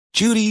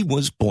Judy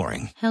was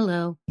boring.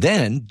 Hello.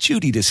 Then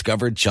Judy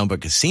discovered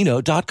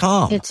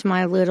ChumbaCasino.com. It's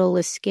my little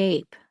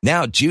escape.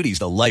 Now Judy's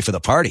the life of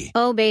the party.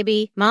 Oh,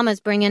 baby, mama's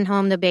bringing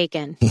home the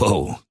bacon.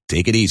 Whoa,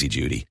 take it easy,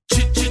 Judy.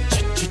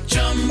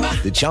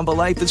 The Chumba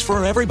life is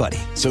for everybody.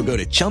 So go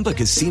to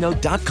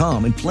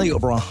ChumbaCasino.com and play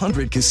over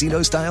 100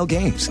 casino-style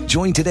games.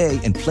 Join today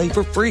and play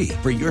for free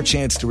for your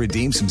chance to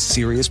redeem some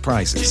serious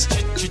prizes.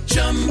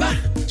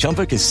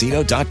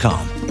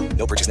 ChumbaCasino.com.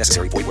 No purchase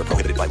necessary. Void where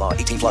prohibited by law.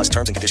 18 plus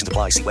terms and conditions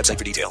apply. See website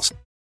for details.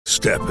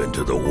 Step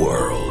into the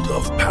world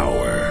of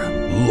power,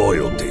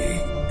 loyalty,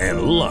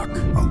 and luck.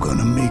 I'm going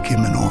to make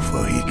him an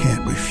offer he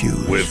can't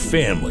refuse. With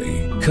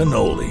family,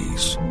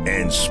 cannolis,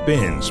 and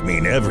spins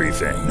mean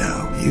everything.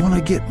 Now, you want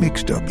to get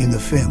mixed up in the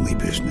family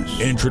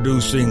business.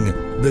 Introducing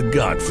The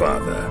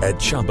Godfather at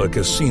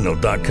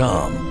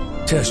ChumbaCasino.com.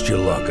 Test your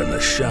luck in the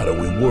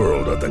shadowy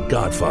world of The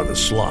Godfather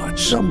slot.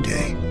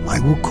 Someday, I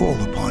will call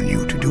upon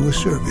you to do a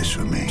service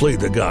for me. Play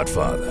The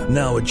Godfather,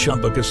 now at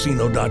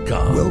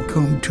ChumbaCasino.com.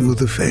 Welcome to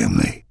the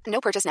family.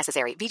 No purchase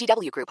necessary.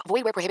 VGW Group.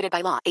 Void where prohibited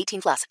by law.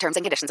 18 plus. Terms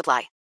and conditions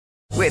apply.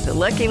 With the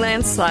Lucky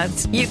Land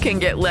Slots, you can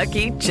get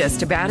lucky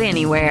just about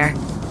anywhere.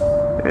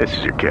 This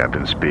is your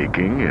captain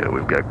speaking.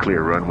 We've got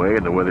clear runway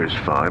and the weather's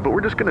fine, but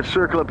we're just going to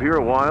circle up here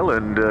a while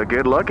and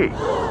get lucky.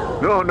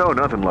 No,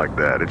 nothing like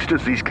that. It's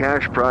just these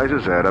cash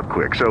prizes add up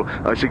quick. So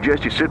I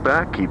suggest you sit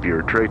back, keep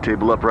your tray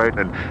table upright,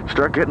 and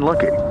start getting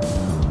lucky.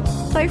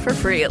 Play for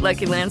free at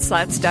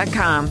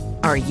LuckyLandSlots.com.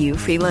 Are you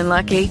feeling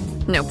lucky?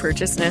 No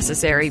purchase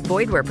necessary.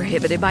 Void where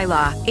prohibited by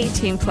law.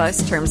 18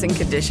 plus terms and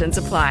conditions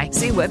apply.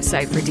 See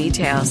website for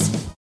details.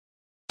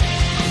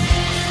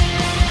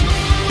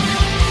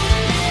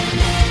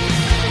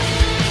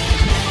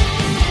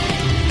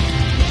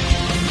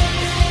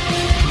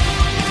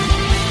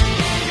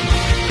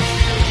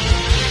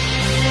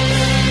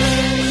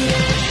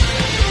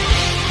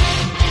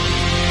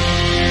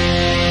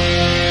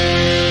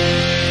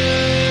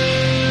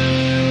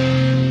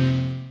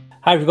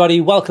 Hi everybody,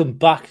 welcome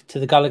back to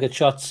the Gallagher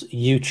Shots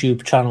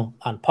YouTube channel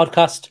and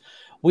podcast.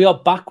 We are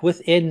back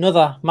with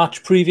another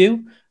match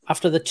preview.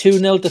 After the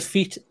 2-0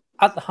 defeat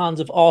at the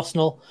hands of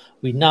Arsenal,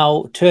 we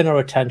now turn our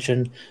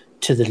attention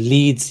to the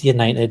Leeds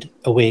United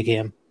away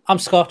game. I'm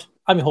Scott,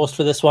 I'm your host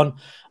for this one,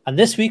 and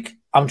this week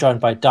I'm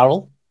joined by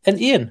Daryl and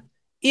Ian.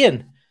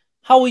 Ian,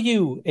 how are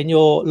you in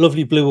your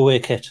lovely blue away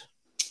kit?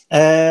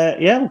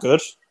 Yeah, I'm good.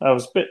 I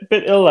was a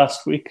bit ill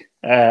last week,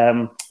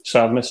 so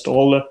I've missed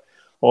all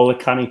the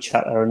canny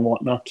chatter and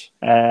whatnot.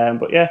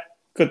 But yeah,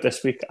 good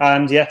this week.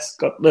 And yes,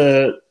 got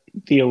the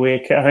away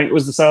kit. I think it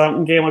was the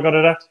Southampton game I got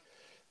it at.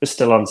 It was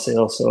still on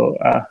sale, so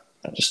I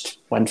just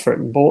went for it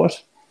and bought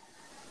it.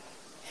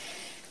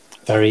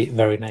 Very,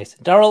 very nice.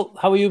 Daryl,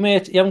 how are you,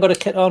 mate? You haven't got a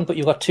kit on, but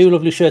you've got two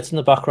lovely shirts in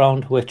the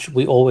background, which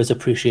we always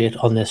appreciate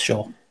on this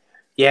show.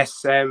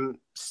 Yes,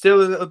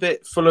 still a little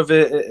bit full of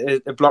a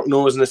blocked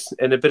nose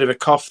and a bit of a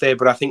cough there,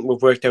 but I think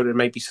we've worked out it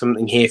might be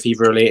something hay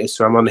fever related,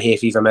 so I'm on the hay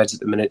fever meds at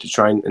the minute to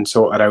try and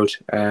sort that out.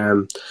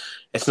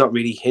 It's not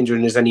really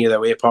hindering us any other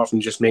way apart from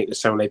just making it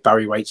sound like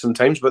Barry White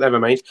sometimes, but never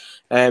mind.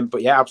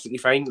 But yeah, absolutely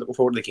fine. Looking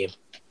forward to the game.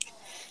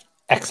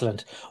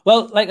 Excellent.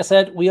 Well, like I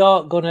said, we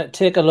are going to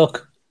take a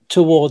look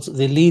towards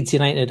the Leeds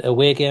United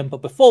away game,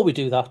 but before we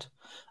do that,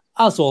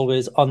 as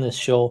always on this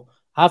show,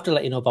 I have to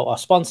let you know about our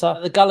sponsor.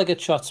 The Gallagher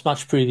Shots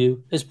match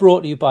preview is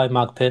brought to you by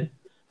Magpin.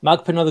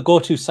 Magpin are the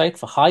go-to site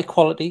for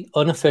high-quality,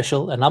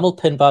 unofficial enamel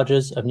pin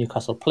badges of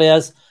Newcastle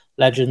players,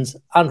 legends,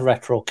 and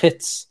retro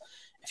kits.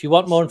 If you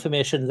want more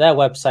information, their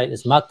website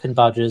is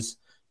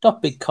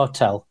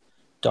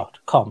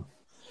magpinbadges.bigcartel.com.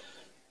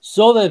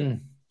 So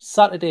then,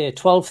 Saturday,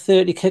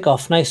 12:30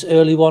 kickoff, nice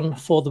early one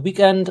for the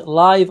weekend,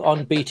 live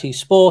on BT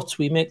Sports.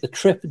 We make the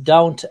trip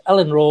down to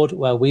Ellen Road,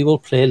 where we will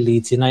play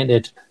Leeds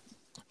United.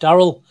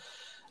 Daryl,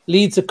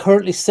 Leeds are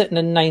currently sitting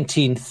in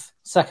 19th,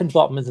 second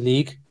bottom of the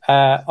league,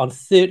 on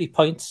 30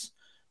 points,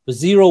 with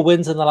 0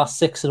 wins in the last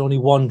 6 and only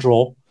 1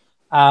 draw.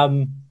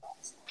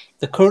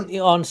 They're currently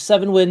on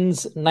 7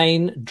 wins,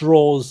 9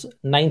 draws,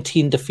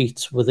 19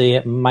 defeats, with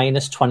a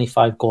minus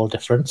 25 goal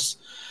difference.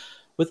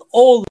 With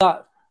all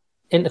that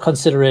into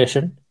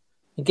consideration,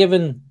 and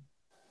given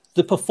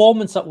the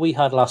performance that we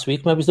had last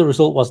week, maybe the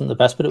result wasn't the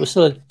best, but it was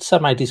still a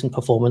semi-decent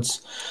performance.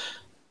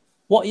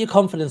 What are your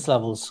confidence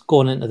levels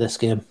going into this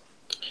game?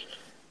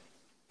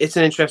 It's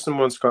an interesting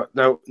one, Scott.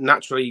 Now,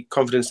 naturally,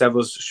 confidence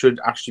levels should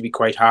actually be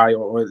quite high,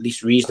 or at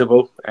least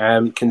reasonable,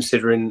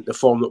 considering the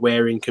form that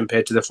we're in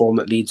compared to the form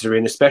that Leeds are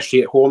in.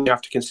 Especially at home, you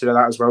have to consider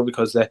that as well,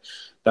 because they're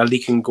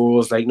leaking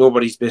goals like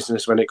nobody's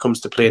business when it comes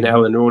to playing at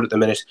Ellen Road at the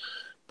minute.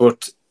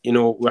 But, you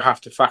know, we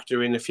have to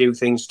factor in a few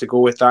things to go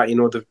with that. You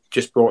know, they've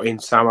just brought in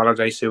Sam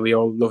Allardyce, who we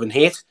all love and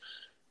hate.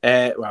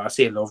 Well, I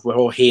say love, we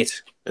all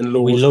hate and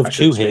loathe. We love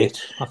to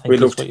hate. We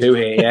love to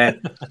hate, yeah.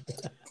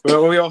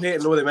 Well, we all hate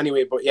and loathe him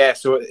anyway, but yeah,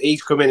 so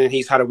he's come in and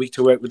he's had a week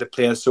to work with the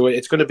players, so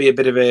it's going to be a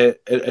bit of a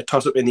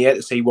toss-up in the air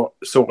to see what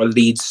sort of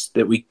Leeds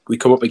that we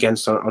come up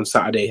against on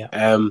Saturday.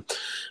 Yeah.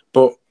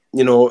 But,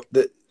 you know,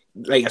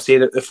 like I say,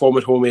 the form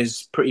at home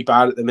is pretty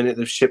bad at the minute.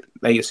 They've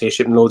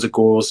shipping loads of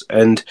goals,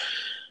 and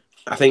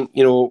I think,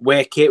 you know,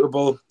 we're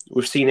capable.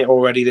 we've seen it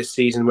already this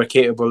season. We're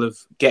capable of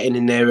getting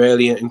in there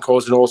early and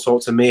causing all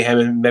sorts of mayhem,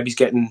 and maybe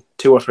getting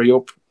 2 or 3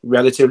 up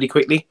relatively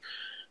quickly.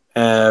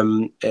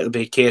 It'll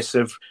be a case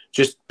of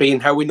just being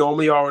how we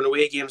normally are in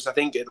away games. I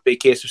think it'll be a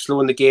case of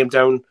slowing the game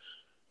down,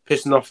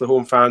 pissing off the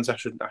home fans. I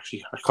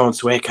can't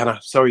swear, can I?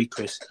 Sorry,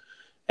 Chris.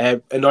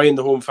 Annoying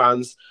the home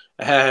fans,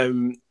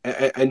 and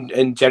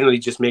generally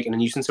just making a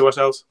nuisance of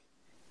ourselves.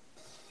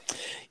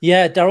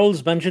 Yeah,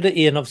 Daryl's mentioned it,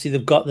 Ian. Obviously,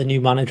 they've got the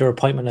new manager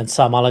appointment in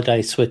Sam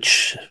Allardyce,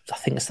 which I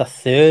think is the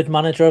 3rd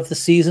manager of the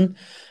season.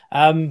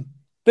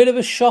 Bit of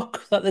a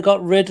shock that they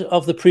got rid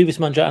of the previous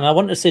manager. And I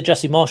wanted to say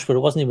Jesse Marsh, but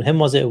it wasn't even him,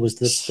 was it? It was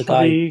the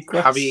guy.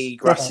 Javi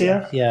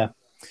Gracia. Yeah.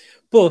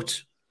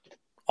 But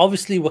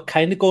obviously, we're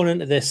kind of going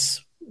into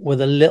this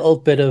with a little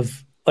bit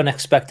of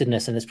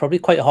unexpectedness. And it's probably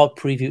quite a hard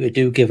preview to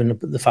do, given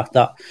the fact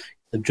that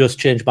they've just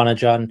changed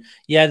manager. And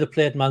yeah, they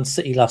played Man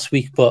City last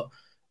week, but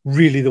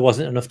really there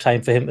wasn't enough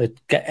time for him to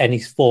get any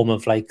form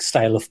of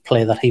style of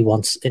play that he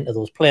wants into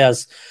those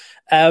players.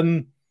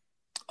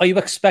 Are you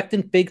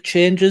expecting big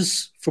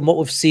changes from what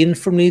we've seen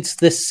from Leeds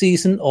this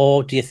season,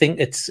 or do you think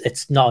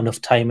it's not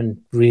enough time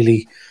and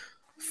really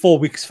 4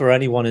 weeks for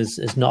anyone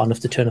is not enough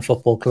to turn a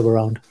football club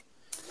around?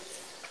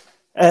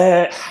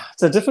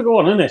 It's a difficult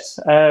one, isn't it?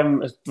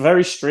 It's a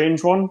very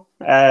strange one.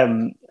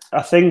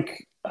 I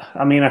think,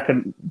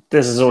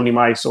 this is only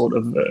my sort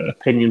of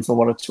opinion for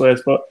what it's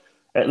worth, but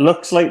it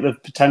looks like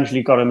they've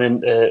potentially got him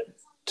in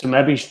to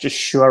maybe just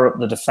shore up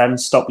the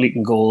defence, stop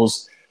leaking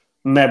goals,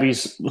 maybe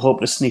hope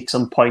to sneak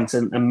some points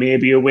and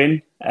maybe a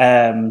win.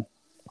 But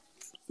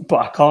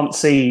I can't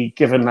see,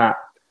 given that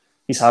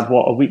he's had,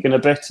 a week and a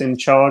bit in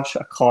charge,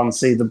 I can't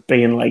see there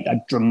being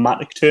a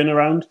dramatic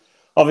turnaround.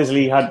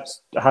 Obviously, he had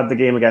the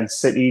game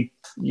against City.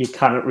 You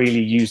cannot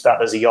really use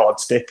that as a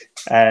yardstick,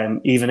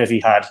 even if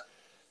he had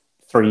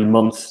 3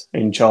 months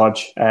in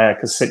charge,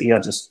 because City are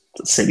just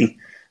City.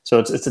 So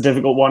it's a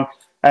difficult one.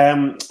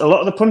 A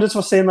lot of the pundits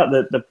were saying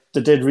that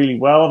they did really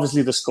well.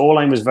 Obviously, the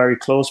scoreline was very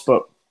close,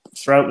 but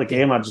throughout the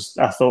game, I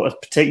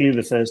thought, particularly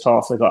the first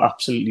half, they got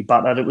absolutely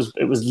battered. It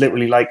was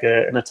literally like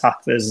an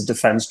attack versus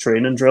defence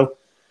training drill.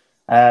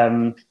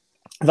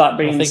 That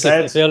being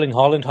said, if Erling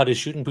Haaland had his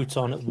shooting boots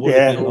on, it would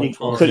have been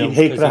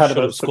he could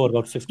have scored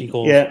about 50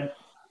 goals. Yeah,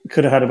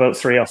 could have had about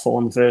 3 or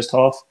 4 in the first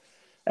half.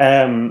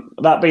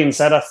 That being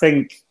said, I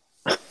think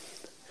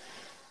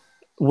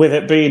with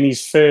it being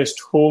his first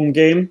home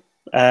game,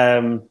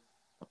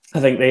 I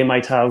think they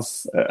might have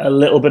a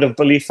little bit of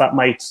belief that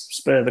might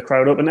spur the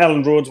crowd up. And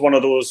Ellen Road's one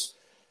of those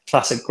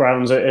classic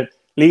grounds.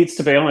 Leeds,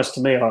 to be honest,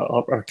 to me,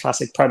 are a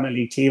classic Premier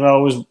League team. I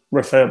always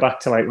refer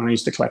back to when I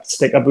used to collect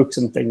sticker books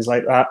and things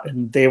like that,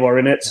 and they were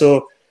in it.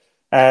 So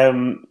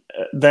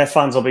their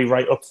fans will be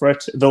right up for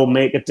it. They'll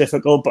make it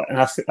difficult, but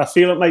I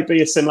feel it might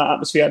be a similar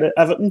atmosphere to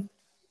Everton.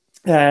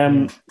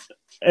 And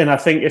I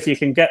think if you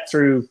can get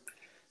through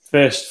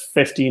first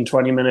 15,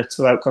 20 minutes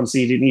without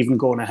conceding, even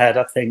going ahead,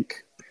 I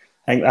think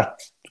that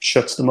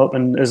shuts them up.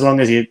 And as long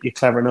as you're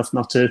clever enough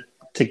not to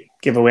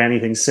give away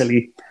anything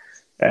silly,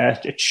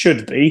 it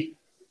should be,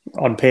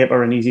 on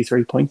paper, an easy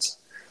 3 points.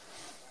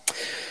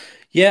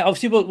 Yeah,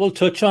 obviously we'll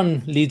touch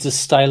on Leeds'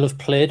 style of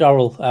play,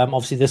 Darryl.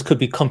 Obviously this could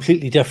be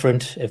completely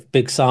different if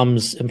Big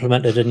Sam's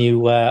implemented a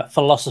new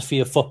philosophy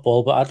of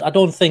football, but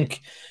I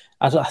think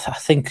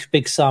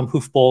Big Sam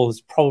hoofball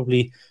is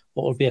probably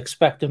what we'll be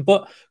expecting.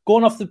 But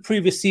going off the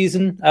previous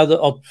season,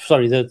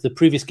 the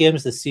previous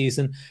games this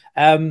season,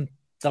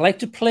 they like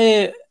to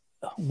play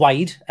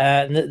wide,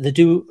 and they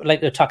do like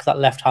to attack that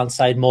left-hand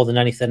side more than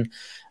anything.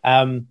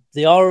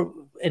 They are,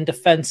 in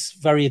defence,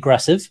 very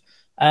aggressive,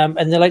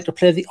 and they like to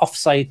play the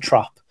offside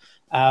trap.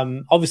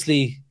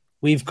 Obviously,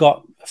 we've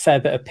got a fair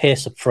bit of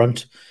pace up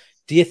front.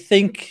 Do you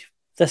think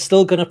they're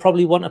still going to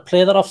probably want to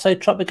play that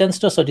offside trap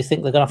against us, or do you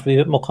think they're going to have to be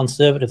a bit more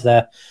conservative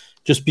there,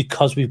 just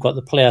because we've got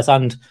the players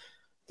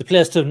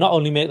to not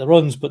only make the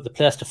runs, but the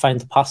players to find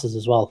the passes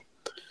as well?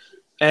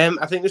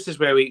 I think this is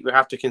where we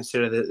have to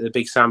consider the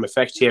Big Sam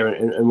effect here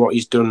and what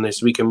he's done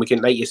this week. And we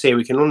can, like you say,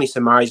 we can only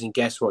surmise and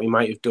guess what he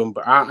might have done.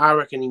 But I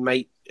reckon he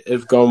might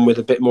have gone with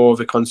a bit more of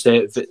a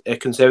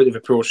conservative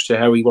approach to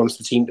how he wants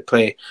the team to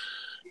play.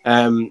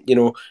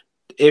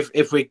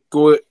 If we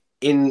go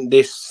in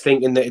this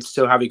thinking that it's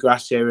still Javi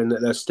Gracia and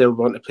that they still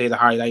want to play the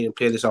high line and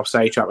play this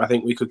offside trap, I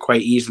think we could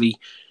quite easily,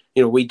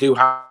 we do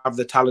have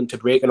the talent to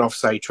break an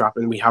offside trap,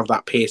 and we have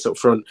that pace up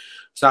front.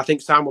 So I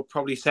think Sam will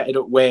probably set it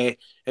up where,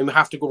 and we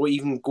have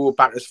to go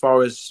back as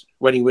far as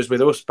when he was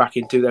with us back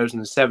in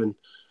 2007.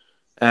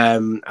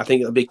 I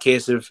think it'll be a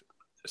case of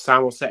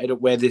Sam will set it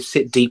up where they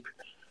sit deep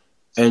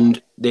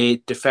and they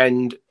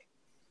defend,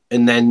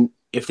 and then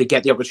if they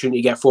get the opportunity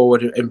to get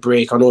forward and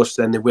break on us,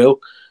 then they will.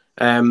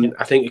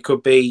 I think it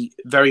could be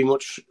very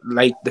much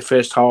like the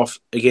first half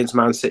against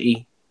Man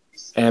City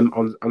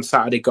on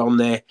Saturday gone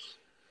there,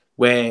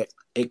 where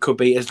it could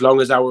be, as long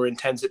as our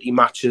intensity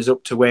matches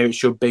up to where it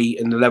should be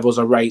and the levels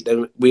are right,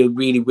 then we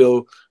really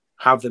will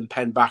have them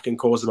penned back and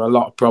cause them a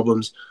lot of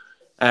problems.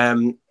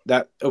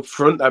 That up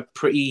front, they're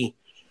pretty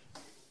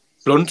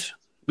blunt,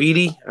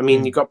 really. I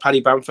mean, you've got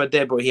Paddy Bamford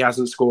there, but he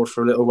hasn't scored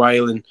for a little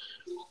while. And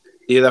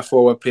the other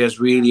forward players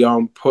really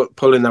aren't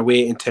pulling their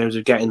weight in terms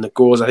of getting the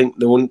goals. I think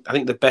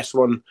the best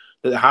one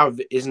that they have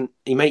isn't.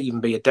 He might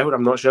even be a doubt.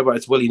 I'm not sure, but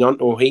it's Willie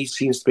Nonto. He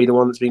seems to be the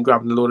one that's been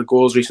grabbing a load of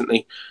goals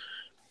recently.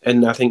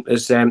 And I think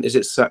there's how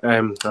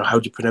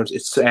do you pronounce it?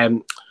 It's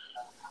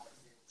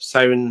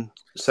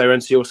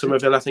Silencio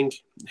Somerville. I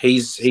think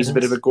he's a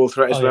bit of a goal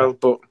threat as well.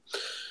 But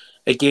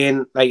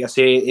again, like I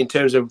say, in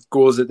terms of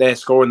goals that they're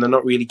scoring, they're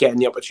not really getting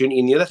the opportunity.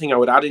 And the other thing I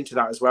would add into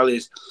that as well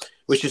is,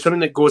 which is something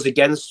that goes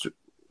against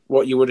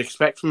what you would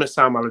expect from a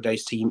Sam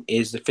Allardyce team,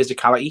 is the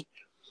physicality.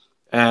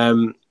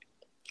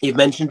 You've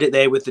mentioned it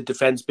there with the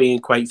defence being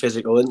quite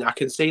physical, and I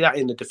can see that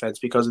in the defence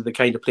because of the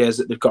kind of players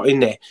that they've got in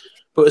there.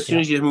 But as soon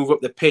as you move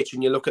up the pitch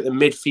and you look at the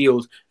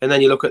midfield and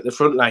then you look at the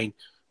front line,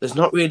 there's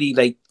not really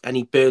like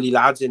any burly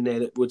lads in there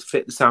that would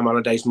fit the Sam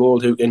Allardyce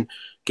mould who can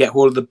get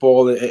hold of the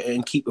ball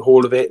and keep a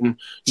hold of it and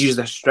use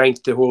their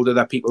strength to hold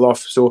other people off.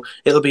 So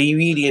it'll be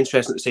really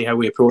interesting to see how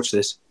we approach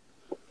this.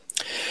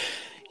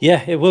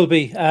 Yeah, it will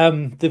be.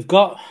 They've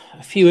got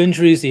a few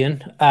injuries,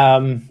 Ian.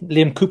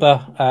 Liam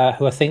Cooper,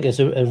 who I think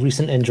is a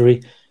recent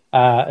injury,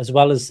 as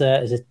well as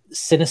is it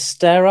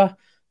Sinistera,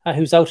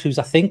 who's out, who's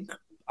I think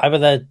either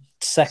their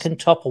second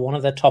top or one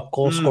of their top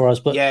goal scorers,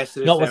 but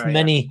not with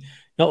many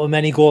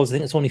goals. I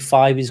think it's only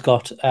 5 he's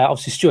got.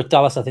 Obviously, Stuart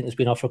Dallas, I think, has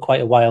been off for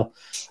quite a while,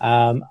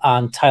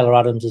 and Tyler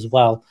Adams as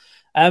well.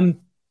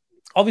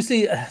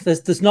 Obviously,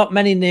 there's not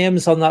many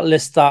names on that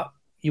list that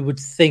you would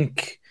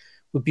think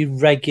would be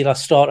regular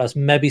starters.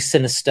 Maybe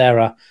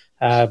Sinistera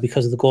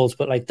because of the goals,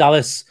 but like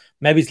Dallas,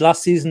 maybe it's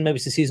last season, maybe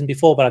it's the season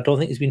before, but I don't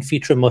think he's been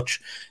featuring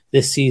much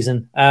this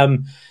season.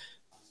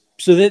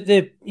 So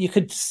you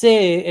could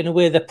say in a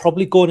way they're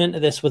probably going into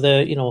this with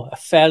a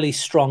fairly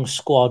strong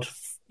squad,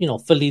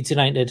 for Leeds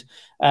United.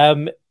 Are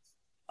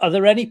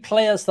there any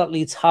players that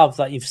Leeds have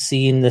that you've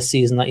seen this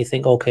season that you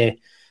think, okay,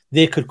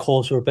 they could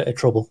cause her a bit of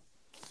trouble?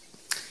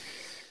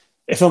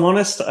 If I'm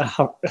honest,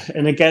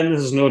 and again,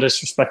 this is no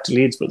disrespect to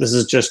Leeds, but this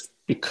is just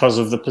because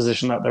of the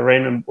position that they're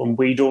in, and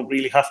we don't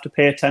really have to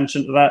pay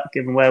attention to that,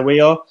 given where we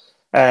are.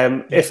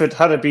 If it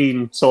had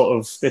been sort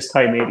of this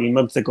time 18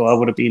 months ago, I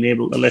would have been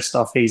able to list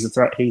off he's a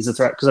threat,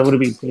 because I would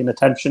have been paying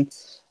attention.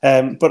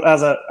 But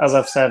as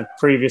I've said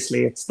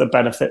previously, it's the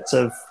benefits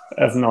of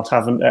not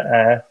having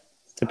to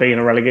be in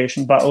a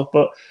relegation battle.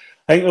 But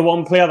I think the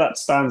one player that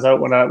stands out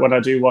when I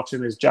do watch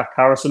him is Jack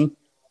Harrison.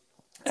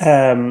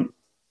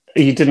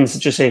 You didn't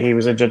just say he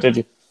was injured, did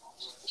you?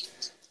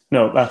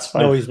 No, that's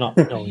fine. No, he's not.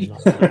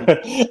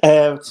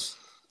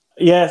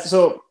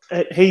 So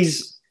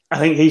I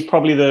think he's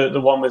probably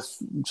the one with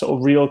sort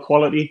of real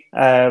quality.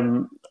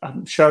 I'm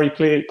sure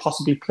he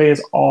possibly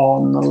plays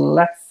on the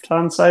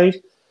left-hand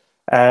side.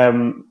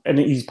 And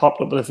he's popped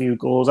up with a few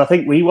goals. I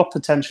think we were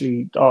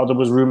potentially, there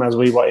was rumours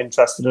we were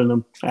interested in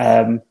him.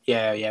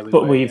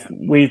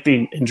 We've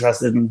been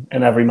interested in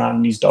every man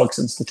and his dog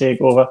since the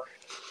takeover.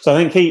 So I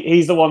think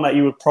he's the one that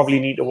you would probably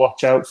need to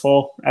watch out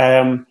for.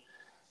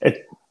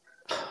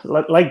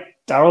 Like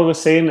Daryl was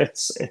saying,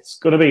 it's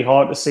going to be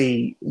hard to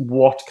see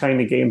what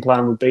kind of game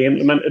plan would be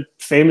implemented.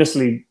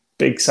 Famously,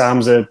 Big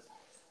Sam's a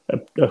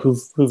hoof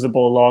the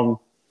ball long,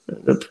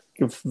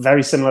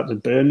 very similar to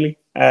Burnley.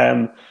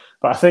 But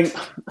I think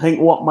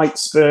what might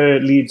spur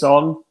Leeds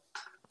on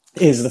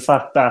is the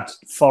fact that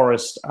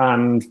Forest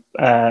and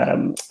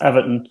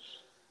Everton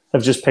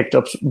have just picked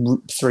up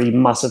 3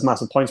 massive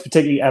points,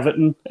 particularly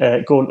Everton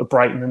going to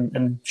Brighton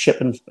and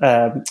shipping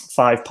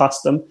 5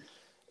 past them.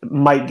 It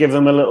might give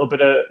them a little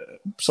bit of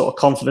sort of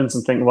confidence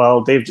and think,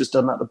 well, they've just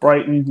done that to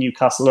Brighton.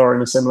 Newcastle are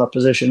in a similar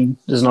position.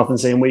 There's nothing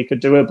saying we could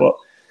do it. But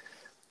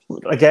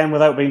again,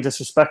 without being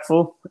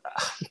disrespectful,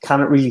 you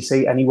cannot really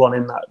see anyone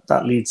in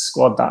that Leeds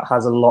squad that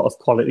has a lot of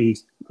quality,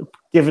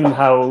 given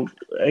how,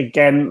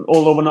 again,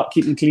 although we're not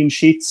keeping clean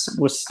sheets,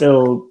 we're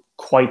still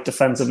quite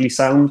defensively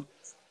sound.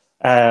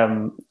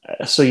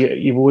 So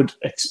you would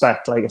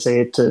expect, like I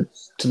say, to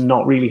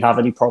not really have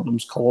any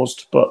problems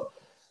caused. But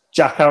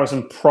Jack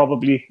Harrison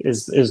probably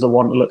is the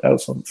one to look out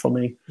for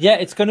me. Yeah,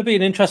 it's going to be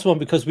an interesting one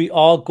because we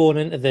are going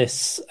into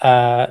this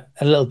a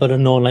little bit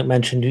unknown. Like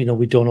mentioned,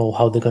 we don't know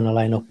how they're going to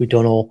line up. We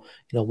don't know,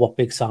 what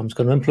Big Sam's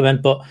going to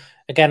implement. But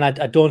again, I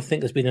don't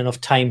think there's been enough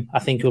time. I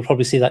think you'll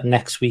probably see that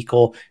next week,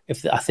 or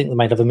I think they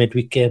might have a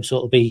midweek game, so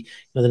it'll be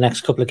the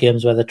next couple of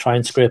games where they try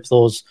and scrape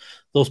those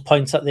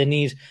points that they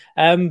need.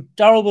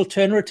 Daryl, will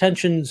turn our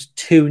attentions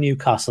to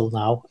Newcastle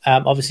now.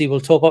 Obviously, we'll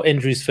talk about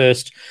injuries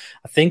first.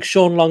 I think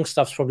Sean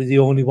Longstaff's probably the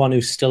only one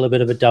who's still a bit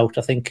of a doubt.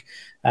 I think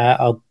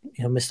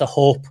Mr.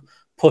 Hope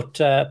put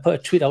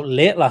a tweet out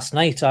late last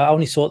night. I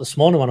only saw it this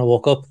morning when I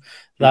woke up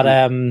that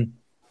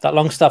that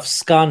Longstaff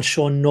scan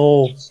showing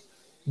no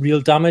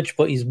real damage,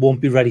 but he won't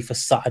be ready for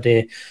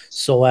Saturday.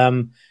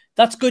 So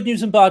that's good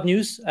news and bad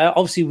news.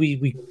 Obviously,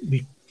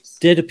 we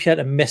did appear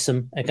to miss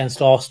him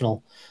against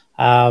Arsenal.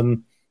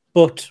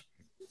 But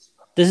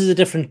this is a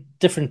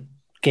different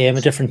game,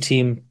 a different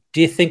team.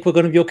 Do you think we're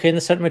going to be okay in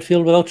the centre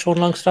midfield without Sean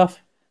Longstaff?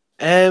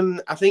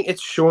 I think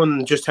it's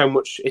shown just how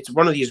much. It's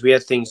one of these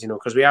weird things,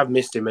 because we have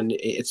missed him, and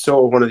it's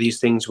sort of one of these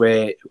things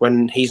where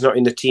when he's not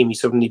in the team, he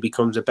suddenly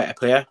becomes a better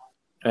player.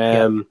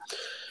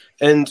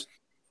 And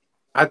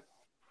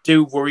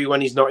do worry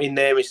when he's not in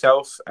there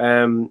myself.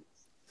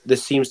 There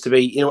seems to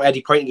be,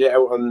 Eddie pointed it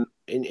out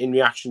in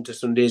reaction to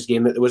Sunday's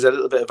game that there was a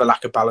little bit of a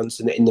lack of balance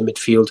in the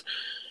midfield.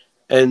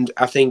 And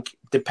I think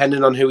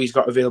depending on who he's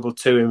got available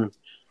to him,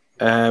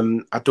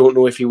 I don't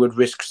know if he would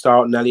risk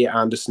starting Elliot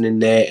Anderson in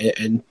there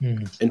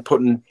and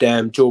putting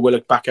Joe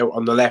Willock back out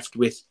on the left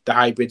with the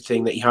hybrid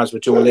thing that he has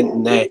with Joe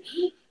Linton there.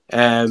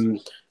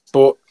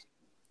 But,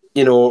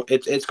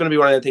 it's going to be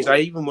one of the things. I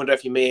even wonder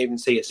if you may even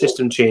see a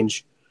system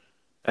change.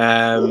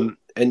 And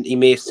he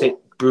may sit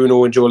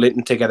Bruno and Joe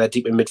Linton together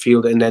deep in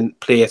midfield and then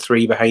play a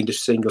 3 behind a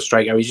single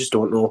striker. We just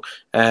don't know.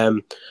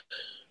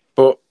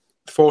 But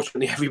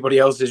fortunately, everybody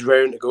else is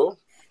raring to go.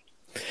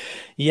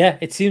 Yeah,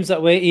 it seems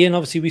that way, Ian.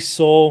 Obviously, we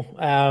saw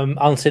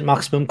Alan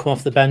St-Maximin come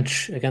off the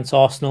bench against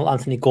Arsenal,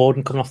 Anthony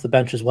Gordon coming off the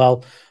bench as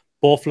well.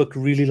 Both looked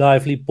really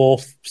lively.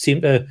 Both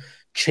seemed to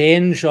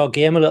change our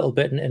game a little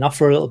bit and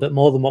offer a little bit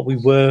more than what we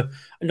were.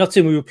 I'm not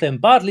saying we were playing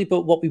badly,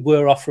 but what we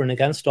were offering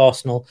against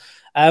Arsenal.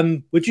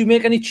 Would you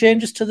make any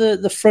changes to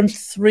the front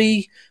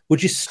 3?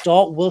 Would you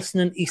start Wilson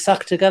and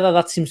Isak together?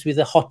 That seems to be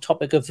the hot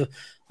topic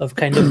of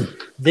kind of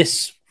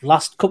this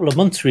last couple of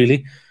months,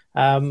 really.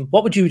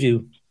 What would you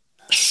do?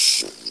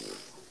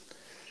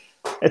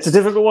 It's a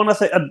difficult one. I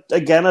think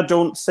again, I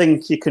don't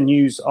think you can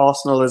use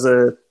Arsenal as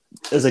a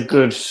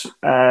good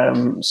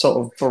sort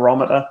of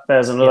barometer.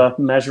 There's another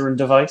measuring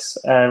device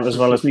as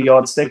well as the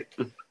yardstick.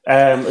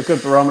 A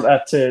good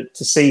barometer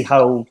to see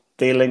how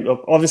they link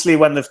up. Obviously,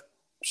 when they've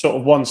sort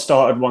of one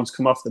started, one's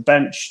come off the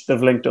bench,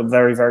 they've linked up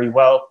very, very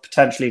well,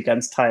 potentially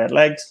against tired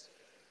legs.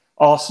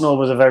 Arsenal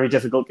was a very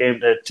difficult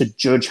game to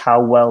judge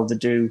how well they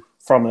do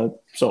from a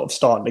sort of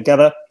starting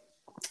together.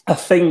 I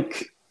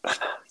think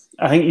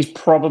he's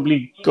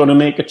probably going to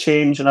make a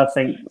change, and I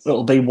think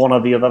it'll be one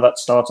or the other that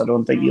starts. I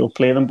don't think he'll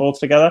play them both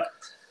together.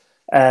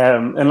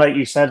 And like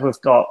you said, we've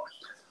got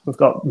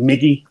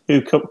Miggy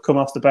who come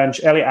off the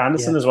bench. Elliot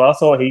Anderson as well. I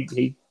thought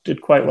he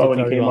did quite well when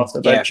he came off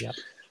the bench.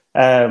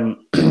 Yeah.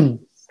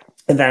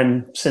 And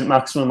then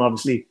St-Maximin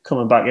obviously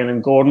coming back in,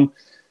 and Gordon.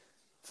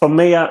 For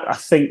me, I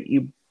think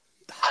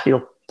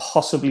he'll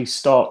possibly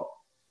start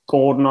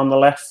Gordon on the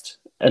left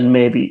and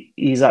maybe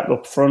Isak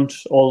up front,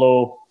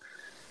 although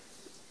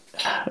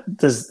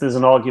there's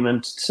an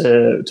argument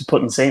to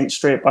putting Saint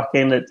straight back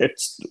in.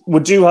 We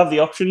do have the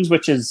options,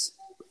 which is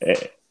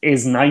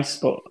nice,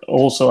 but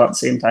also at the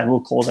same time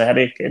will cause a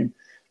headache. And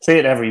say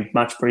it every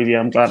match preview.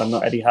 I'm glad I'm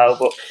not Eddie Howe,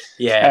 but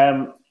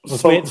I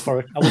was waiting for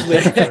it.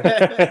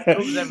 It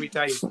was every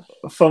time.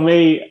 For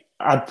me,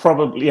 I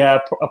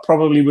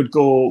probably would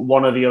go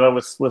one or the other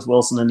with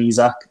Wilson and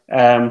Isak.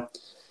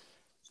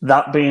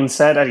 That being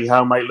said, Eddie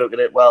Howe might look at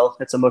it, well,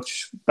 it's a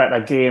much better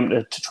game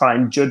to try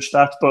and judge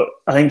that. But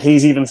I think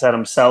he's even said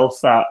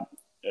himself that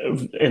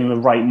in the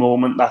right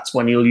moment, that's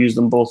when he'll use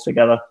them both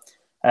together.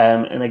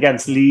 And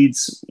against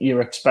Leeds,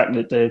 you're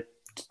expected to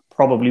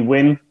probably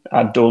win.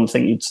 I don't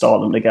think you'd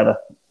start them together.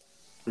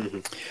 Mm-hmm.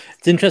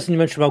 It's interesting you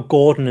mentioned about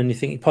Gordon and you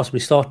think he'd possibly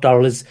start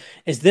Darrell. Is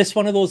this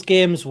one of those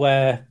games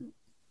where,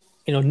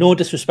 no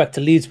disrespect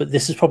to Leeds, but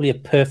this is probably a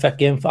perfect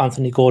game for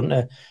Anthony Gordon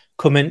to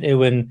come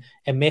into and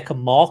make a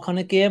mark on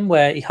a game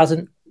where he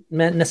hasn't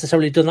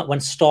necessarily done that when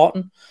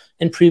starting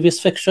in previous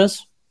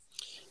fixtures?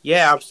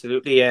 Yeah,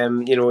 absolutely.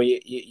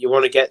 You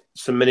want to get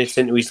some minutes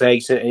into his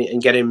legs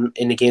and get him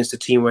in against a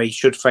team where he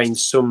should find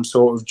some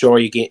sort of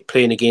joy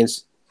playing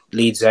against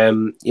Leeds.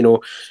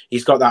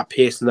 He's got that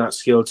pace and that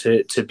skill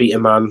to beat a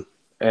man.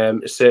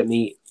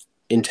 Certainly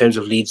in terms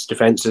of Leeds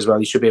defence as well,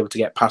 he should be able to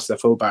get past their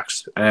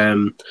fullbacks.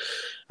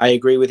 I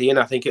agree with Ian.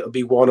 I think it'll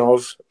be one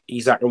of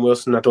Isak and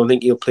Wilson. I don't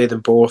think he'll play them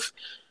both.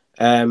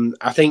 I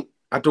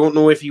don't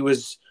know if he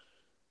was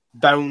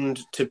bound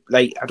to,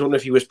 I don't know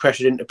if he was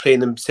pressured into playing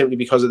them simply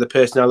because of the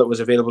personnel that was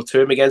available to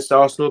him against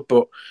Arsenal,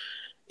 but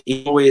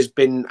he's always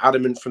been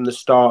adamant from the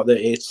start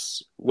that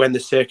it's when the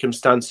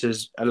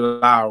circumstances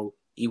allow,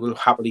 he will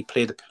happily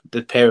play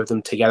the pair of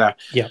them together.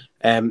 Yeah.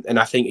 And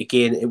I think,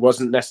 again, it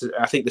wasn't necessary.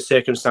 I think the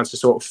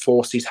circumstances sort of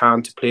forced his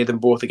hand to play them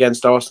both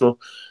against Arsenal,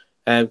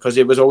 because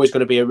it was always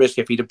going to be a risk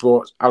if he'd have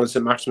brought Alan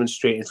St-Maximin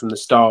straight in from the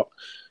start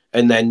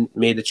and then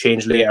made the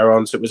change later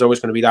on. So it was always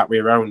going to be that way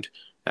around.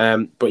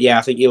 But yeah,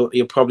 I think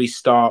he'll probably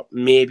start.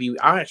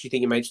 I actually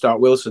think he might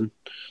start Wilson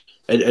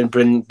and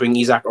bring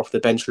Isak off the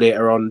bench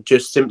later on,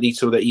 just simply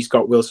so that he's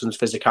got Wilson's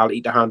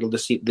physicality to handle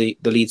the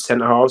Leeds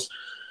centre halves.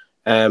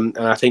 And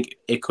I think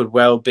it could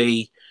well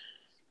be.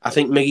 I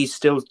think Miggy's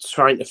still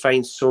trying to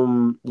find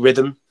some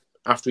rhythm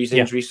after his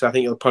injury, so I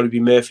think it'll probably be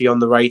Murphy on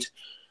the right.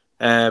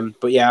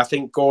 But yeah, I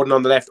think Gordon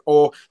on the left.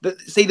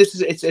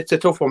 It's a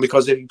tough one,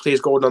 because if he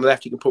plays Gordon on the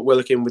left, he can put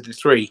Willock in with the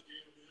 3.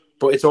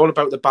 But it's all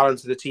about the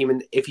balance of the team.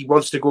 And if he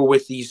wants to go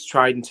with these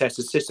tried and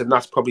tested system,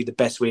 that's probably the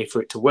best way for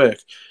it to work.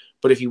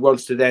 But if he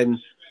wants to then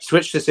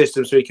switch the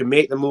system so he can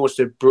make the most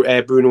of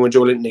Bruno and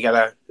Joe Linton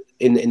together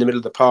in the middle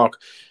of the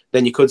park,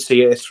 then you could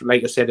see,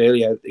 like I said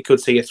earlier, you could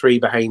see a 3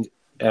 behind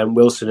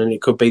Wilson, and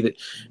it could be that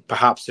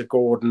perhaps a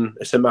Gordon,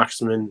 a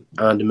St-Maximin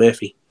and a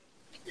Murphy.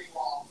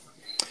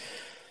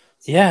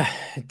 Yeah,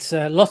 it's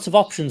lots of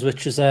options,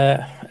 which is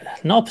not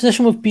a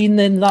position we've been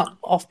in that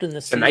often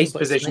this season. A nice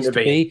position to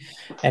be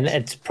in. And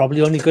it's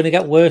probably only going to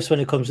get worse when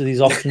it comes to these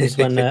options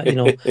when,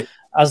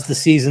 as the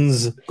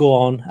seasons go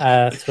on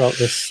throughout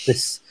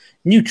this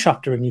new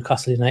chapter in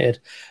Newcastle United.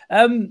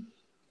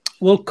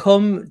 We'll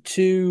come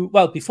to,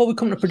 before we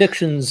come to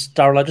predictions,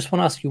 Daryl, I just want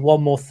to ask you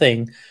one more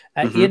thing.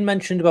 Ian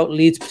mentioned about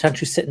Leeds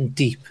potentially sitting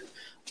deep.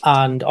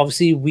 And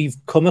obviously, we've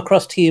come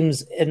across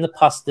teams in the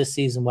past this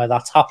season where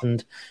that's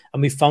happened,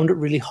 and we found it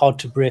really hard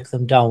to break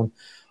them down.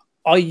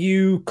 Are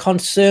you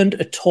concerned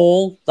at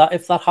all that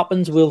if that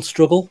happens, we'll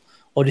struggle?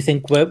 Or do you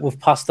think we've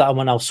passed that and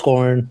we're now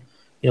scoring,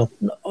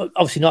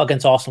 obviously not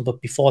against Arsenal, but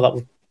before that,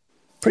 we've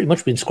pretty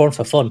much been scoring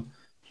for fun?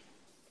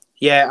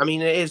 Yeah, I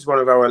mean, it is one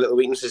of our little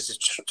weaknesses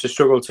to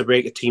struggle to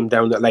break a team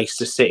down that likes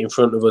to sit in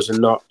front of us and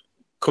not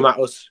come at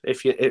us,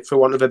 if for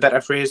want of a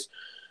better phrase.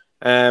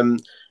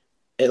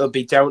 It'll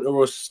be down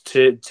to us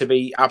to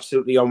be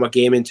absolutely on our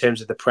game in terms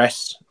of the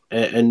press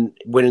and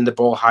winning the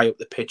ball high up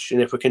the pitch.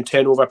 And if we can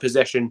turn over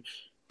possession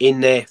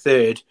in their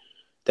third,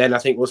 then I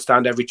think we'll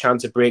stand every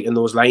chance of breaking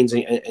those lines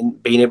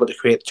and being able to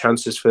create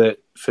chances for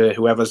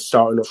whoever's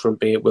starting up front,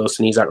 be it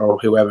Wilson, Isak or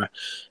whoever.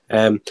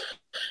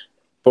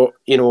 But,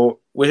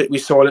 we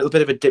saw a little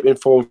bit of a dip in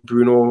form for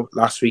Bruno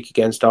last week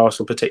against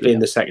Arsenal, particularly in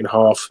the second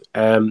half.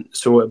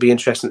 So it'll be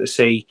interesting to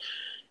see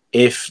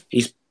if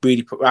he's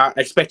really I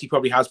expect he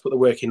probably has put the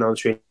work in on the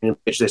training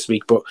pitch this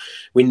week, but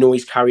we know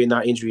he's carrying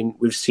that injury, and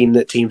we've seen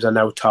that teams are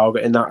now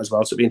targeting that as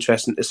well. So it'll be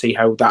interesting to see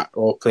how that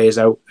all plays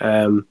out.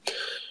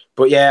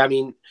 But yeah, I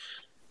mean,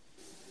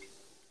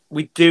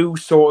 we do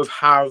sort of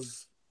have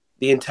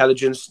the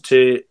intelligence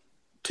to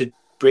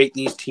break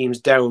these teams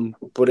down,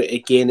 but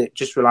it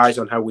just relies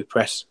on how we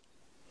press.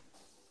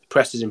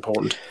 Press is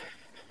important.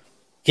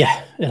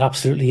 Yeah, it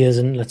absolutely is,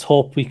 and let's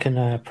hope we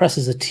can press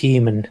as a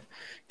team and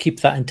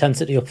keep that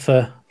intensity up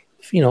for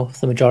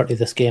the majority of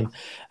this game.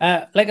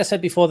 Like I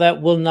said before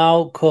that, we'll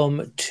now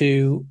come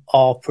to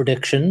our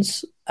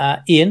predictions.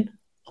 Ian,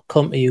 I'll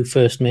come to you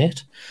first,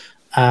 mate.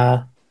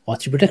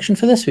 What's your prediction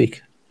for this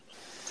week?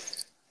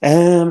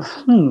 I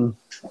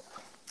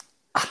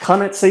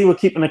cannot say we're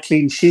keeping a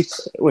clean sheet,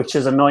 which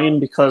is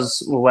annoying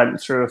because we went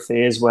through a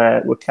phase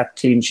where we kept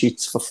clean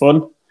sheets for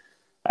fun.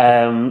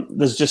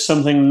 There's just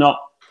something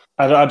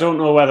I don't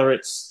know whether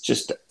it's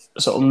just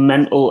sort of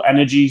mental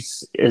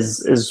energies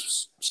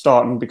is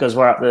starting because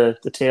we're at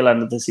the tail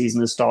end of the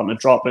season is starting to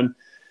drop, and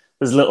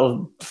there's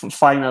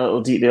finer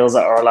little details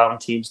that are allowing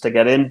teams to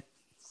get in.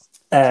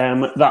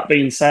 That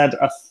being said,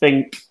 I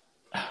think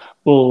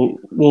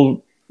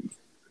we'll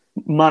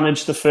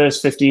manage the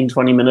first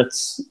 15-20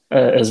 minutes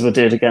as we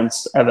did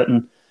against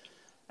Everton,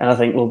 and I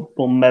think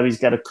we'll maybe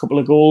get a couple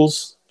of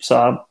goals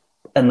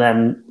and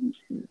then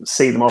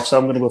see them off. So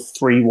I'm going to go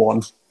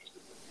 3-1.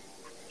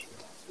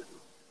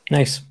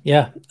 Nice.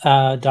 Yeah.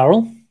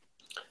 Daryl?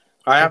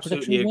 I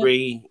absolutely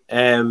agree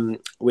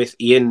with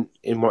Ian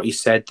in what he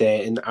said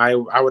there. And I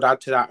would add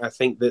to that, I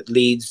think that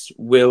Leeds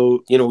will,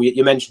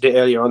 you mentioned it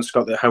earlier on,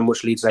 Scott, that how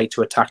much Leeds like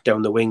to attack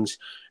down the wings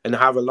and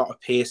have a lot of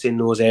pace in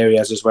those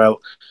areas as well.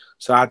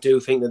 So I do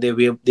think that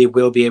they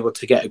will be able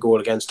to get a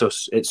goal against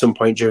us at some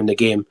point during the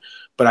game.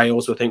 But I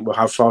also think we'll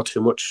have far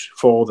too much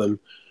for them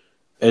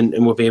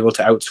and we'll be able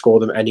to outscore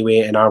them anyway.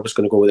 And I was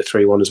going to go with a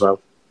 3-1 as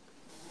well.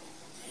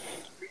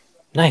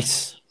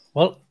 Nice.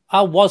 Well,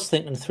 I was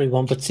thinking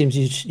 3-1, but it seems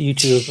you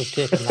two have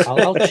taken that.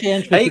 I'll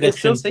change my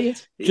prediction.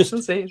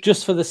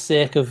 Just for the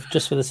sake of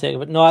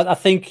it. No, I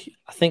think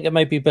it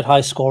might be a bit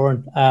high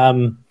scoring.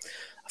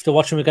 After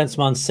watching against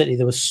Man City,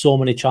 there were so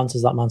many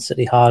chances that Man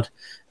City had.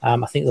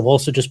 I think they've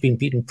also just been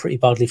beaten pretty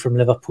badly from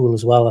Liverpool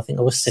as well. I think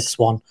it was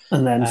 6-1.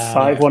 And then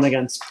 5-1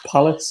 against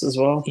Palace as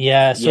well.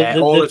 Yeah,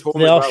 so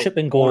they are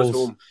shipping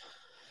goals.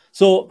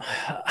 So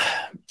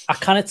I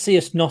cannot see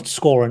us not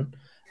scoring.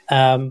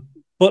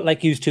 But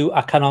like you two,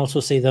 I can also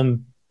see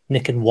them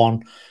nicking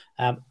one.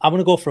 I'm going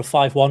to go for a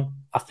 5-1.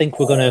 I think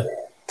we're going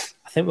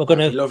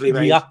to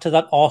react to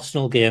that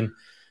Arsenal game,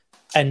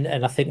 and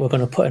I think we're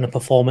going to put in a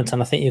performance,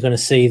 and I think you're going to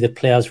see the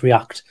players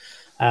react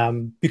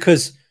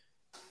because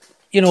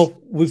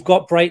we've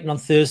got Brighton on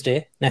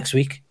Thursday next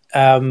week.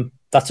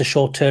 That's a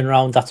short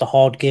turnaround. That's a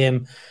hard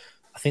game.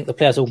 I think the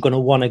players are going to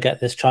want to get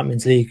this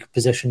Champions League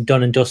position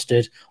done and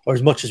dusted, or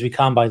as much as we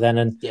can by then.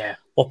 And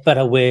what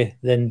better way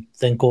than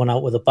going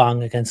out with a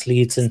bang against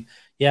Leeds? And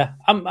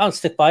I'll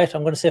stick by it.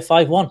 I'm going to say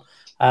 5-1.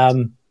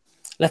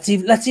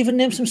 Let's even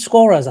name some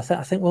scorers. I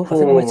think we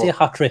might see a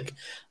hat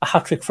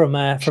trick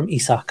from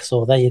Isak.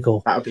 So there you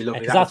go. That would be lovely.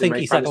 Because I think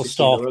Isak will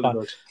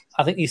start.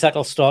 I think Isak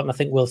will start, and I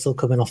think Wilson will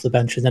come in off the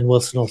bench, and then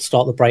Wilson will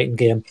start the Brighton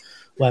game,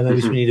 where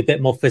maybe we need a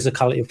bit more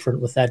physicality up front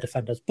with their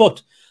defenders.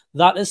 But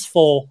that is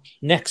for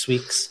next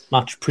week's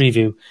match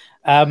preview.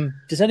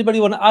 Does anybody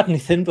want to add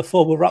anything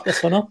before we wrap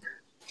this one up?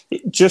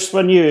 Just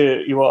when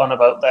you were on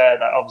about there,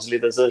 that obviously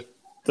the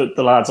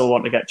lads will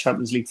want to get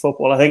Champions League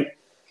football. I think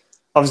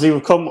obviously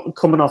we're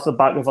coming off the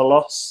back of a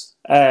loss.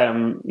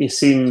 You've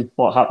seen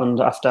what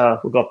happened after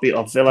we got beat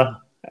off Villa.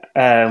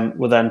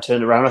 We then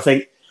turned around. I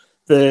think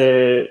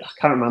I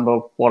can't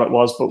remember what it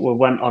was, but we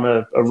went on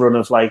a run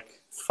of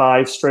like 4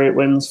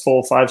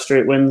 or 5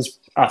 straight wins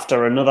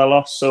after another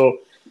loss. So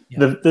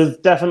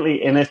they've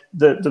definitely in it.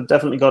 They've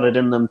definitely got it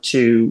in them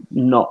to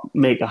not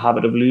make a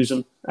habit of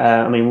losing.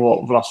 I mean,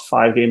 we've lost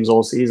 5 games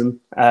all season.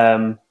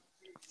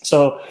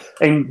 So,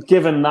 and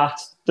given that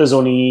there's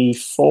only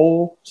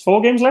 4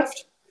 games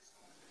left.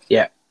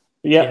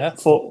 Yeah,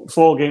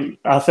 4 games.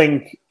 I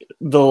think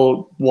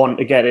they'll want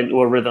to get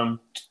into a rhythm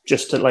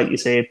just to, like you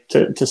say,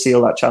 to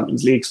seal that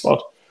Champions League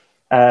spot.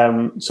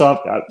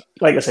 So,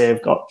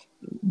 I've got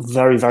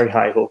very, very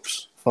high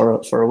hopes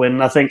for a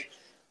win. I think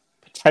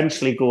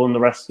potentially going the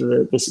rest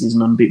of the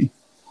season unbeaten.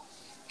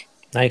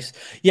 Nice.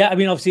 Yeah, I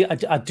mean,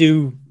 obviously, I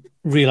do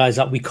realise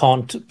that we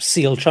can't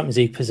seal Champions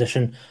League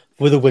position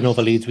with a win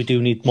over Leeds. We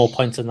do need more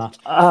points than that.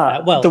 I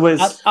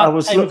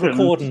was looking.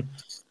 Recording,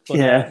 but,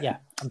 yeah.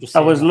 I'm just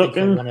saying, I was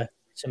looking. Want to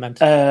cement,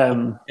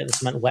 get the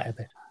cement wet a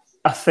bit.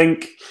 I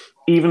think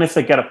even if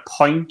they get a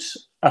point,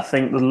 I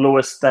think the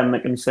lowest then they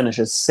can finish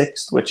is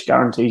 6th, which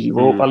guarantees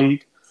Europa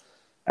League.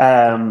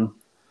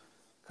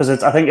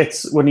 Because I think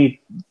we need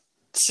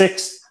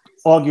 6,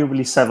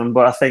 arguably 7.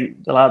 But I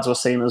think the lads were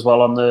saying as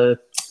well on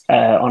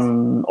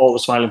All the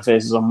Smiling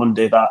Faces on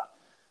Monday that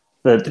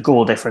the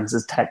goal difference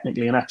is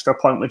technically an extra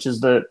point, which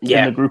is in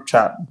the group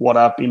chat what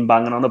I've been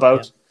banging on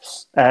about.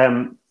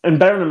 Yeah. And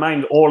bearing in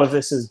mind, all of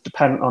this is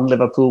dependent on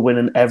Liverpool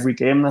winning every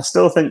game. And I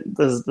still think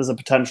there's a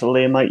potential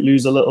they might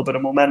lose a little bit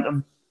of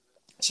momentum.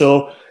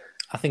 So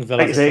I think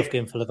Villa's a tough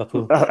game for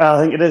Liverpool. I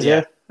think it is,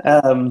 yeah.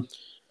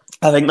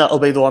 I think that'll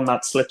be the one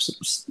that sort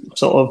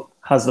of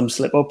has them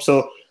slip up.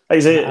 So, like I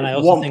say, and I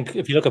also think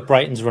if you look at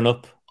Brighton's run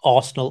up,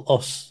 Arsenal,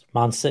 us,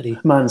 Man City.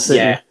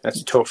 Yeah,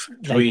 that's tough.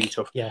 It's really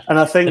tough. Yeah. And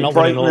I think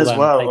Brighton as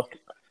well.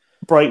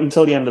 Brighton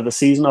till the end of the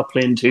season are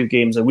playing 2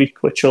 games a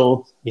week, which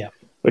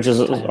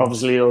is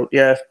obviously, but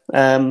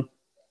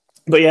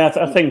yeah,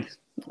 I think,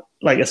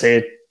 like I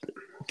say,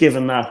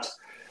 given that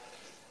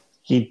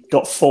he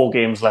got 4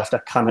 games left, I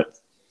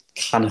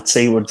cannot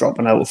see we're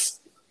dropping out of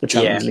the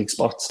Champions League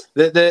spots.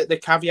 The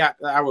caveat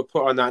that I would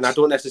put on that, and I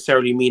don't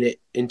necessarily mean it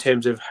in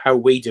terms of how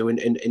we do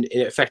and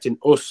affecting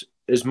us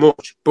as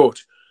much,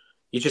 but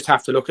you just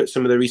have to look at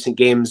some of the recent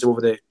games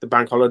over the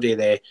bank holiday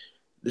there.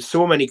 There's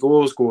so many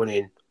goals going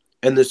in,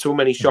 and there's so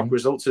many shock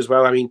results as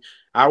well. I mean,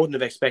 I wouldn't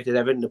have expected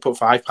Everton to put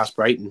 5 past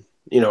Brighton,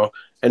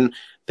 and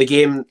the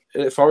game,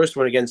 Forest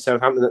one against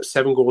Southampton, that's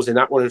 7 goals in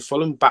that one, and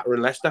Fulham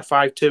battering Leicester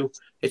 5-2.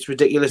 It's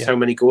ridiculous how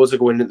many goals are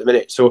going in at the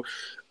minute. So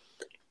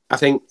I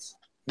think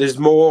there's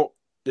more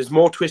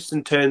twists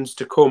and turns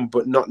to come,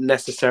 but not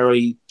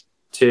necessarily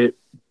to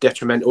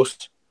detriment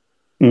us.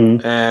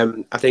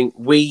 I think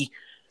we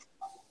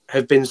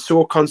have been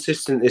so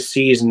consistent this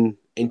season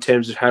in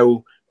terms of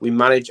how we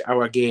manage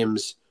our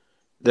games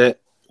that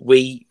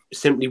we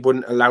simply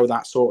wouldn't allow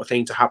that sort of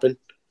thing to happen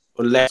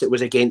unless it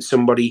was against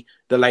somebody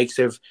the likes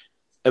of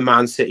a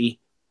Man City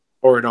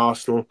or an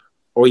Arsenal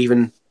or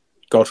even,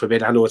 God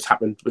forbid, I know it's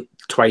happened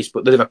twice,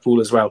 but the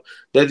Liverpool as well.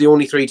 They're the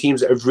only 3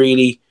 teams that have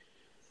really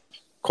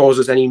caused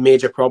us any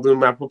major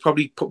problem. I will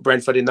probably put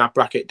Brentford in that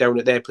bracket down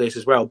at their place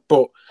as well.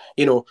 But,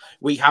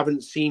 we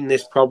haven't seen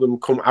this problem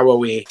come our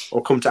way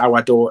or come to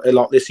our door a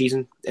lot this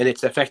season, and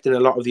it's affecting a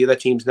lot of the other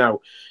teams now.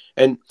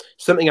 And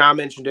something I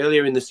mentioned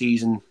earlier in the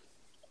season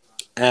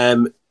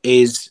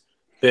is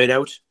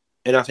burnout.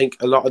 And I think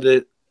a lot of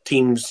the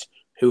teams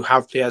who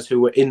have players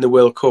who were in the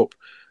World Cup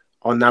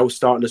are now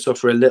starting to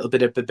suffer a little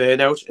bit of the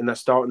burnout, and they're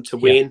starting to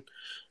wane.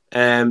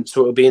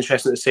 So it'll be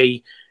interesting to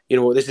see,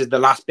 this is the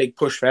last big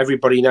push for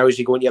everybody now as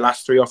you go into your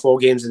last 3 or 4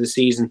 games of the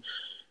season,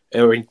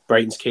 or in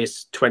Brighton's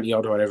case, 20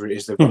 odd or whatever it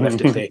is they've got left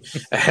to play.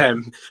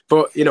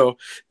 But,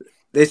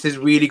 this is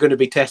really going to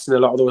be testing a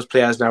lot of those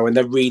players now, and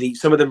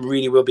some of them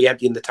really will be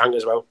emptying the tank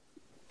as well.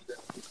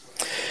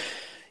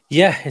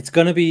 Yeah, it's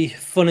going to be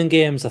fun and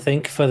games, I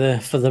think, for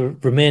the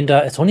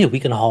remainder. It's only a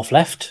week and a half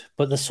left,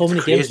 but there's so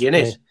many games to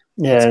play. Isn't it?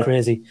 Yeah, it's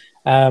crazy.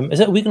 Is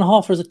it a week and a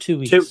half or is it 2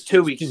 weeks?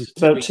 2 weeks.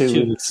 About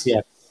 2 weeks.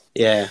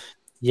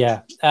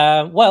 Yeah.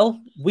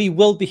 Well, we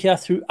will be here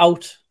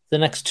throughout the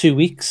next 2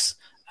 weeks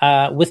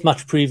with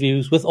match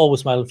previews, with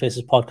Always Smiling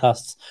Faces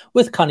podcasts,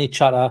 with Canny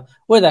Chatter,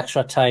 with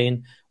Extra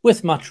Time,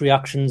 with match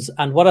reactions,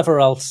 and whatever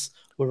else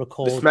we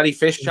record. The Smelly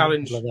Fish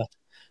Challenge.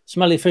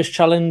 Smelly Fish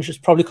Challenge is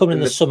probably coming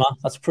in the summer.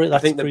 That's I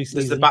think there's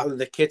the Battle of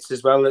the Kits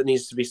as well that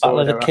needs to be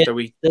sorted out after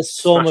we There's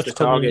so much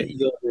coming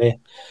your way.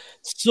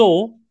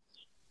 So,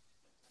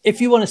 if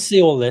you want to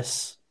see all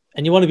this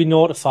and you want to be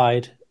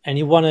notified and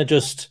you want to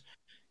just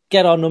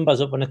get our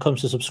numbers up when it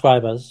comes to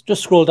subscribers,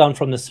 just scroll down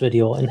from this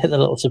video and hit the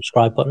little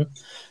subscribe button.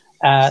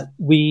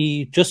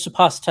 We just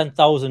surpassed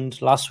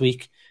 10,000 last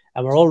week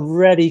and we're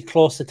already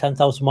close to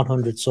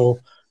 10,100. So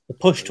the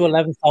push to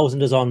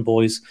 11,000 is on,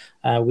 boys.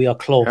 We are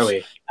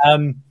close.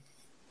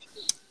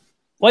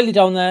 While you're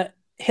down there,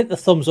 hit the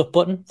thumbs up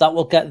button. That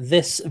will get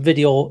this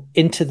video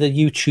into the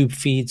YouTube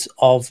feeds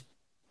of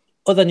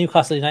other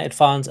Newcastle United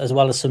fans as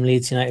well as some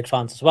Leeds United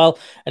fans as well.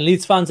 And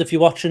Leeds fans, if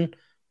you're watching,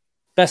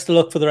 best of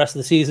luck for the rest of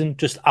the season.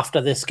 Just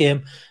after this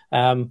game,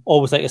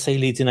 always like to see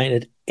Leeds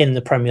United in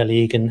the Premier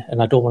League, and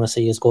I don't want to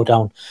see us go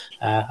down.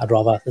 I'd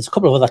rather there's a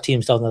couple of other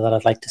teams down there that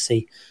I'd like to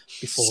see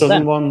before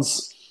Southern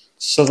ones.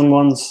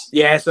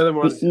 Yeah, Southern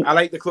ones. I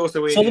like the closer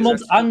away. Southern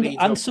ones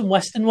and some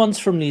Western ones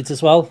from Leeds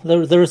as well.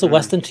 There is a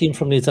Western team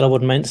from Leeds that I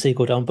wouldn't mind to see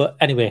go down. But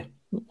anyway,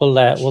 we'll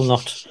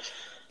not.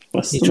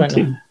 Western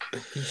team.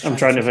 I'm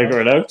trying to figure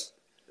it out.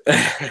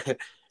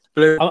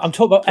 Blue. I'm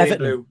talking about Everton.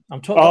 Blue.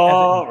 I'm talking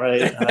about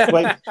Everton. Right.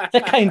 Wait,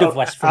 they're kind of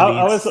West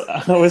from Leeds.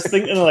 I was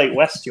thinking of like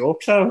West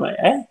Yorkshire. I'm like,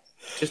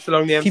 just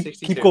along the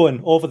M62. Keep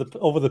going over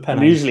the pen.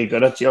 I'm usually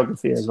good at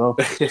geography as well.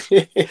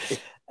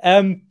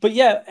 But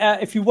yeah,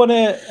 if you want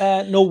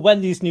to know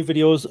when these new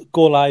videos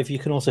go live, you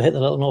can also hit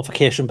the little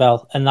notification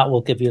bell, and that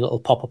will give you a little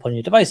pop-up on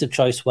your device of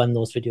choice when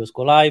those videos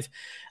go live.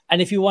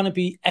 And if you want to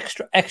be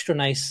extra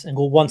nice and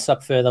go one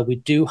step further, we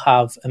do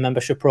have a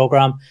membership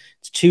program.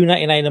 It's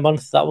 $2.99 a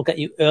month. That will get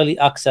you early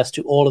access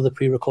to all of the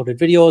pre-recorded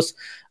videos,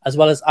 as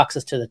well as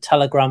access to the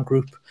Telegram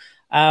group.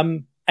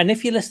 And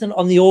if you're listening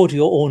on the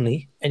audio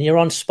only, and you're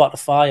on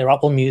Spotify or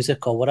Apple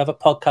Music or whatever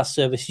podcast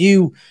service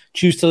you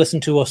choose to listen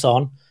to us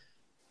on,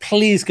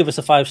 please give us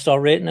a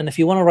 5-star rating. And if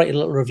you want to write a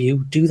little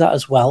review, do that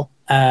as well,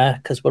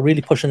 because we're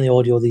really pushing the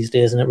audio these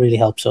days and it really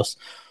helps us.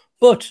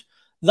 But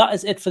that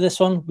is it for this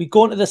one. We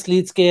go into this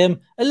Leeds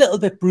game a little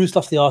bit bruised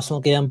off the Arsenal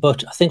game,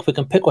 but I think we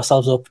can pick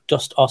ourselves up,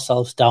 dust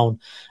ourselves down,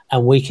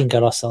 and we can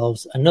get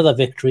ourselves another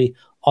victory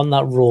on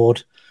that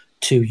road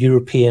to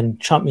European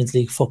Champions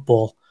League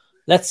football.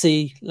 Let's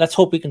see. Let's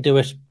hope we can do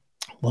it.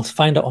 We'll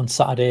find out on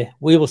Saturday.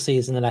 We will see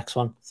you in the next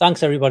one.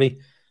 Thanks, everybody.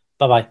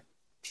 Bye-bye.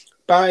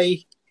 Bye.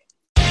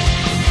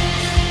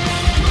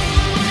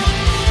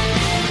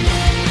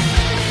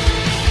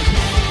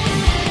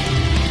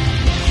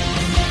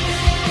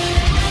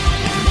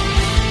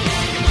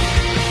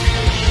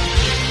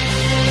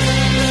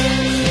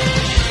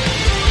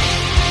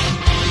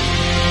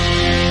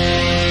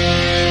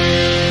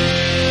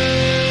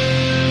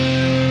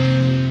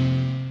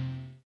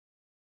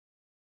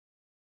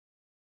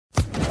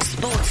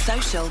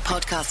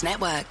 Podcast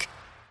Network.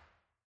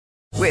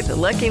 With the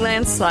Lucky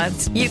Land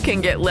Slots, you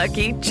can get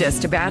lucky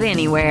just about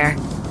anywhere.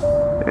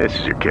 This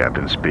is your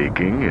captain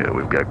speaking.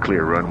 We've got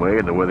clear runway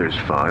and the weather's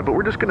fine, but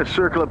we're just going to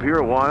circle up here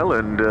a while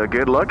and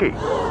get lucky.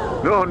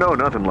 No,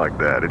 nothing like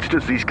that. It's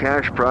just these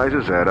cash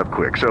prizes add up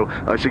quick. So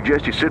I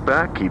suggest you sit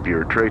back, keep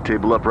your tray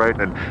table upright,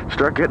 and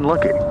start getting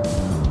lucky.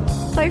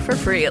 Play for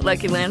free at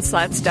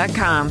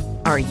LuckyLandSlots.com.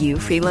 Are you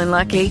feeling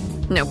lucky?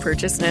 No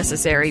purchase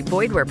necessary.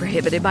 Void where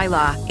prohibited by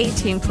law.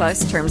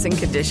 18+ terms and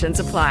conditions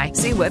apply.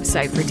 See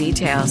website for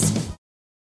details.